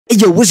Hey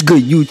yo, what's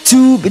good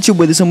YouTube? It's your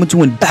brother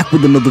Someone back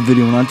with another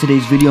video, and on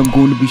today's video I'm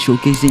going to be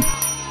showcasing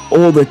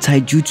all the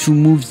Taijutsu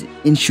moves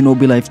in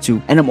Shinobi Life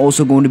 2, and I'm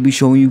also going to be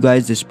showing you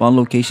guys the spawn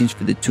locations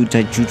for the 2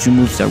 Taijutsu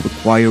moves that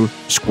require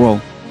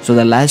scroll. So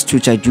the last 2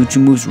 Taijutsu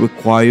moves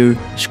require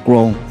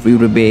scroll for you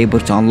to be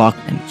able to unlock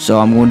them. So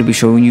I'm going to be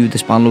showing you the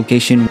spawn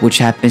location, which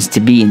happens to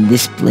be in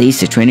this place,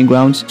 the training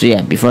grounds. So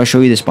yeah, before I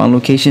show you the spawn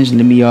locations,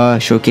 let me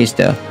showcase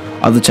the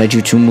other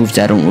Taijutsu moves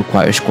that don't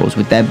require scrolls.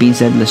 With that being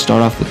said, let's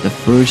start off with the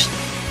first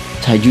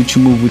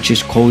Taijutsu move, which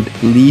is called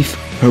Leaf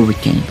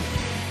Hurricane.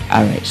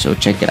 Alright, so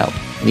check it out.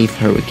 Leaf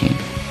Hurricane.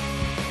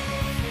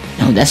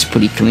 Now that's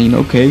pretty clean.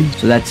 Okay,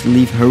 so that's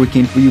Leaf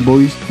Hurricane for you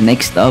boys.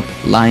 Next up,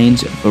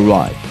 Lion's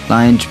Barrage.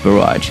 Lion's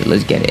Barrage,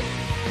 let's get it.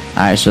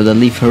 Alright, so the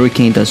Leaf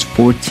Hurricane does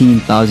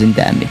 14,000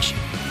 damage.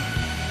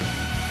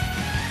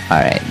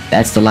 Alright,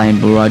 that's the Lion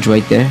Barrage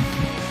right there.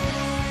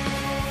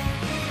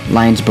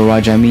 Lion's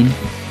Barrage, I mean.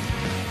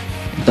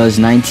 Does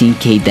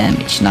 19k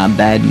damage. Not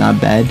bad,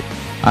 not bad.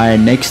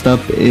 Alright, next up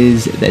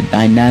is the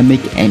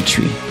Dynamic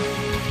Entry.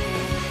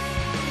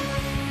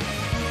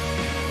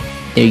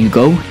 There you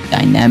go,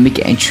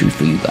 Dynamic Entry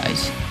for you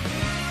guys.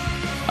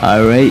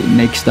 Alright,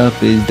 next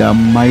up is the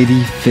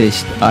Mighty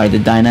Fist. Alright, the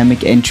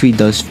Dynamic Entry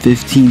does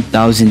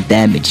 15,000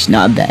 damage.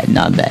 Not bad,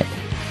 not bad.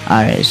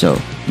 Alright, so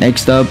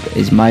next up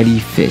is Mighty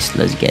Fist.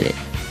 Let's get it.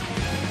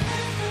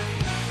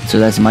 So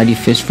that's Mighty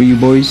Fist for you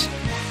boys.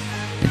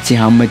 Let's see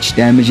how much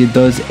damage it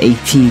does.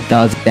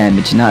 18,000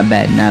 damage. Not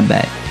bad, not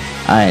bad.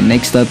 Alright,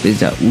 next up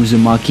is the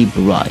Uzumaki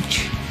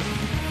Barrage.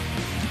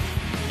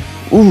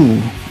 Ooh,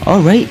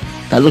 alright.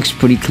 That looks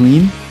pretty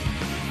clean.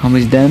 How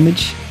much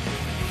damage?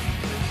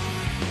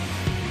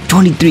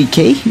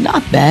 23k?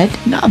 Not bad,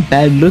 not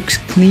bad. Looks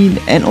clean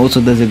and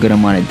also does a good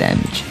amount of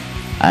damage.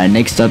 Alright,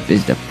 next up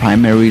is the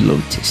Primary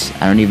Lotus.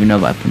 I don't even know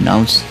if I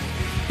pronounced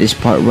this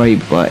part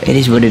right, but it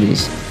is what it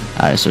is.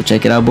 Alright, so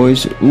check it out,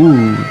 boys.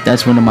 Ooh,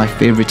 that's one of my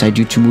favorite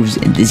Taijutsu moves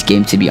in this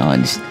game, to be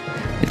honest.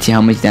 Let's see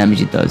how much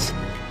damage it does.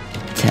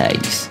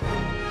 Tags.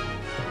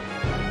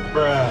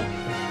 Bruh.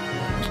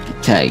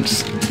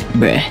 Tags.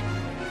 Bruh.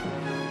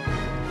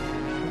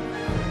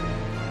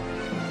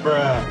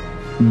 Bruh.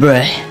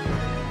 Bruh.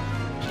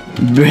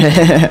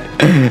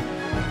 Bruh.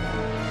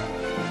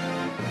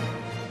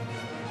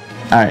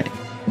 Alright.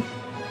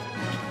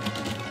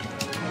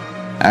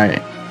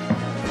 Alright.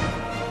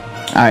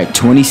 Alright,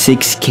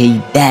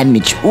 26k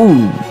damage.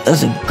 Ooh,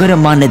 that's a good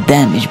amount of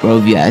damage, bro,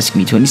 if you ask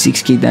me.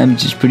 26k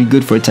damage is pretty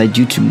good for a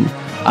Taijutsu move.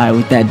 Alright,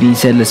 with that being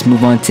said, let's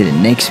move on to the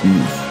next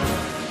move.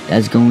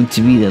 That's going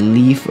to be the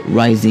Leaf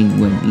Rising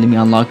Wind. Let me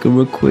unlock it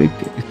real quick,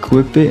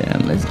 equip it,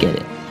 and let's get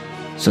it.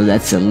 So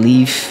that's a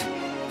Leaf,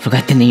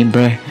 forgot the name,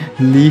 bro.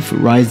 Leaf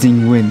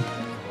Rising Wind.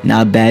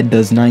 Not bad,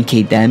 does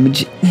 9k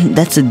damage.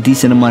 That's a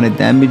decent amount of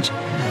damage,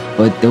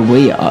 but the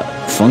way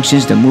it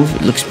functions, the move,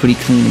 it looks pretty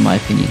clean in my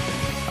opinion.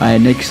 Alright,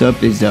 next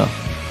up is the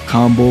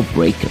Combo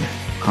Breaker.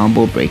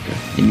 Combo Breaker.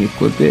 Let me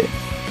equip it.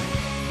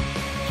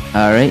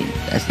 Alright,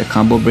 that's the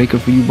Combo Breaker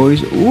for you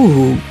boys.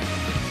 Ooh.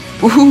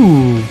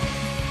 Ooh.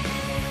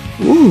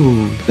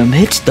 Ooh. Them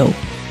hits though.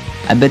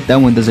 I bet that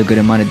one does a good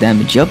amount of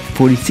damage. Yup,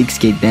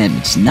 46k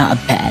damage. Not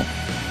bad.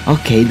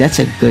 Okay, that's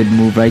a good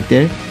move right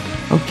there.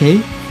 Okay.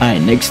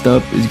 Alright, next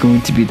up is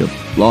going to be the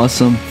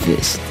Blossom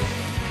Fist.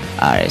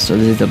 Alright, so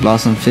this is the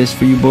Blossom Fist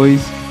for you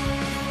boys.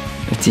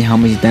 Let's see how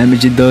much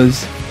damage it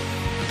does.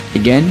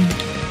 Again.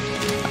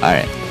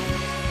 Alright.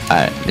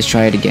 Alright, let's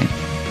try it again.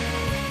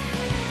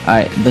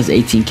 Alright, it does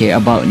 18k,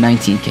 about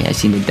 19k. I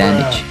seen the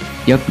damage.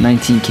 Yup,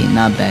 19k,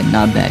 not bad,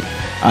 not bad.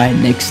 Alright,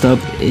 next up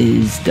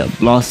is the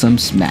Blossom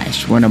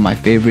Smash. One of my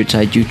favorite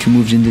Taijutsu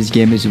moves in this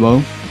game as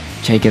well.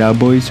 Check it out,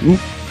 boys. Ooh.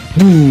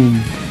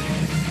 Boom.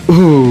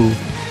 Ooh.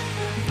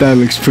 That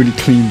looks pretty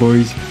clean,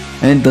 boys.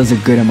 And it does a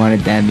good amount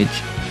of damage.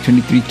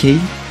 23k?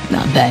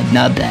 Not bad,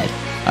 not bad.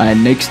 Alright,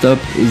 next up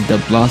is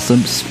the Blossom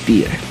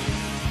Spear.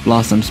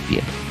 Blossom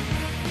Spear.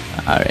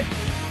 Alright,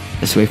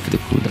 let's wait for the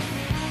cooldown.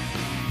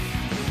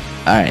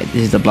 Alright,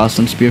 this is the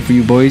Blossom Spear for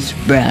you boys.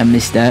 Bruh, I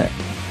missed that.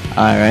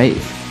 Alright,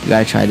 we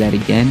gotta try that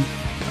again.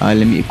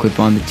 Let me equip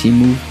on the team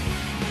move.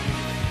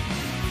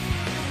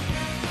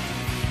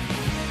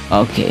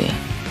 Okay.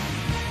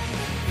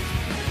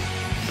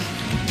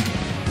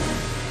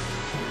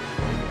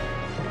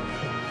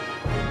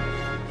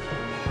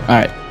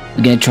 Alright,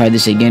 we're gonna try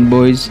this again,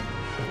 boys.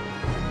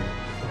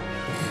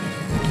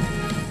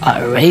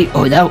 Alright,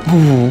 oh that,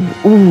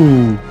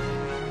 ooh.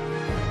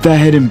 That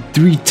hit him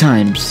 3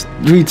 times.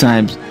 3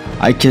 times.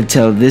 I can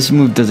tell this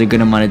move does a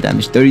good amount of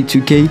damage.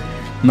 32k,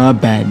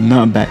 not bad,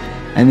 not bad.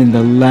 And then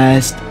the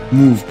last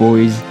move,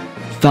 boys,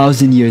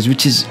 1,000 Years,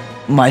 which is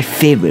my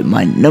favorite,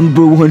 my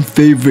 #1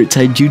 favorite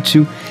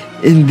Taijutsu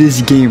in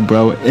this game,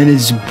 bro. And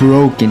it's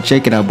broken.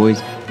 Check it out,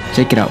 boys.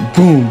 Check it out.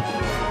 Boom.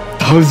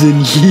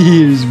 1,000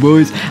 Years,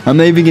 boys. I'm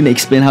not even gonna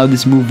explain how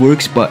this move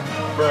works, but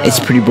it's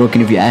pretty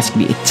broken if you ask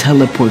me. It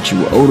teleports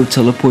you, auto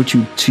teleports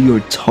you to your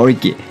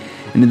target.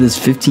 And it does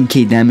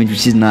 15k damage,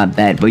 which is not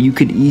bad, but you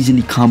could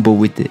easily combo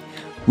with it,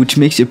 which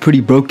makes it pretty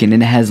broken,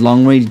 and it has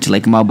long range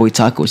like my boy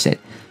Taco said.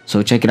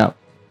 So check it out.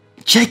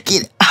 Check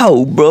it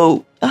out,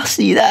 bro. Y'all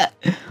see that?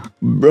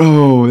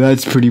 Bro,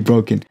 that's pretty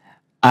broken.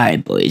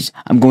 Alright, boys.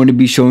 I'm going to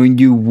be showing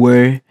you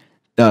where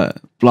the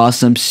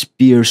Blossom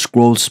Spear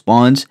scroll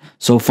spawns.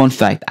 So, fun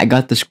fact. I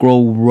got the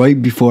scroll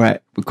right before I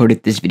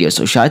recorded this video.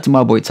 So, shout out to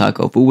my boy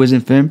Taco. If it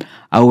wasn't for him,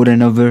 I would have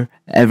never,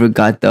 ever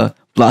got the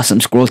Blossom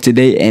scroll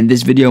today. And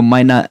this video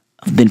might not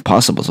have been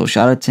possible. So,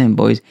 shout out to him,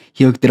 boys.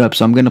 He hooked it up.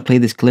 So, I'm going to play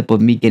this clip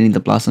of me getting the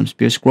Blossom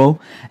Spear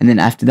scroll. And then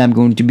after that, I'm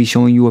going to be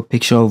showing you a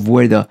picture of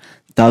where the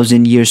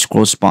 1,000-year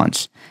scroll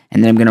spawns.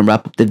 And then I'm going to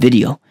wrap up the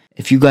video.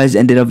 If you guys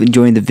ended up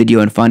enjoying the video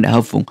and found it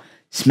helpful,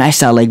 smash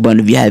that like button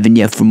if you haven't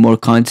yet for more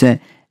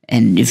content.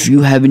 And if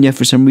you haven't yet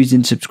for some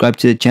reason, subscribe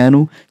to the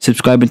channel.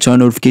 Subscribe and turn on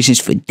notifications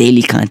for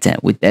daily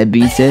content. With that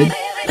being said,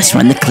 let's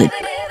run the clip.